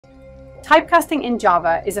Typecasting in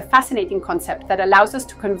Java is a fascinating concept that allows us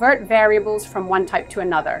to convert variables from one type to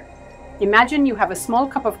another. Imagine you have a small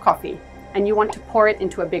cup of coffee and you want to pour it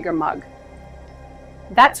into a bigger mug.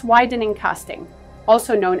 That's widening casting,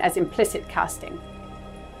 also known as implicit casting.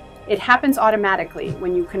 It happens automatically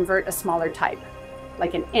when you convert a smaller type,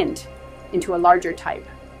 like an int, into a larger type,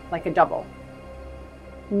 like a double.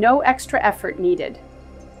 No extra effort needed.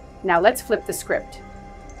 Now let's flip the script.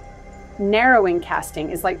 Narrowing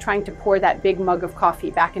casting is like trying to pour that big mug of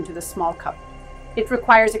coffee back into the small cup. It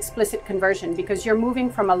requires explicit conversion because you're moving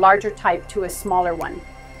from a larger type to a smaller one.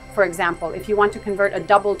 For example, if you want to convert a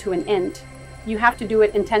double to an int, you have to do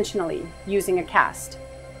it intentionally using a cast.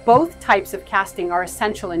 Both types of casting are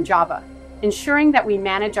essential in Java, ensuring that we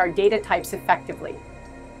manage our data types effectively.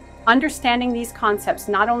 Understanding these concepts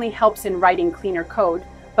not only helps in writing cleaner code,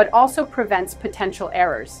 but also prevents potential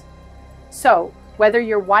errors. So, whether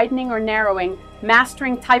you're widening or narrowing,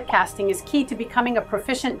 mastering typecasting is key to becoming a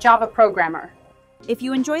proficient Java programmer. If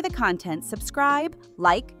you enjoy the content, subscribe,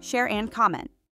 like, share, and comment.